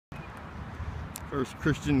First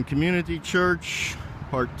Christian Community Church,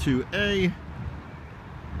 Part 2A.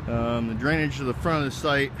 The drainage to the front of the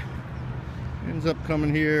site ends up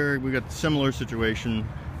coming here. We got a similar situation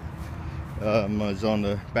as on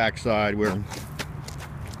the back side where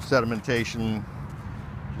sedimentation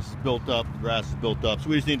just built up, the grass is built up. So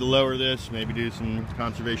we just need to lower this, maybe do some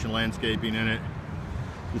conservation landscaping in it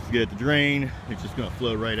just to get it to drain. It's just going to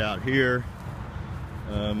flow right out here.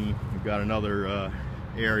 We've got another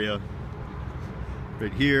area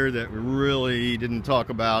right here that we really didn't talk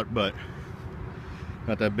about, but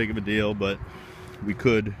not that big of a deal. But we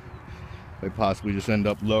could possibly just end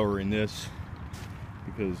up lowering this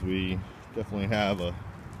because we definitely have a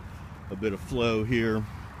bit of flow here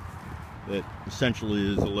that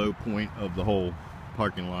essentially is the low point of the whole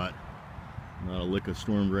parking lot. Not a lick of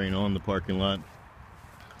storm drain on the parking lot.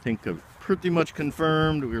 I think I've pretty much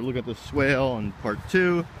confirmed. We were looking at the swale on Part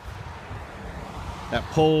 2. That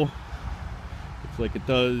pole looks like it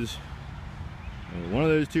does. One of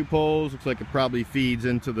those two poles looks like it probably feeds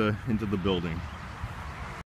into the building.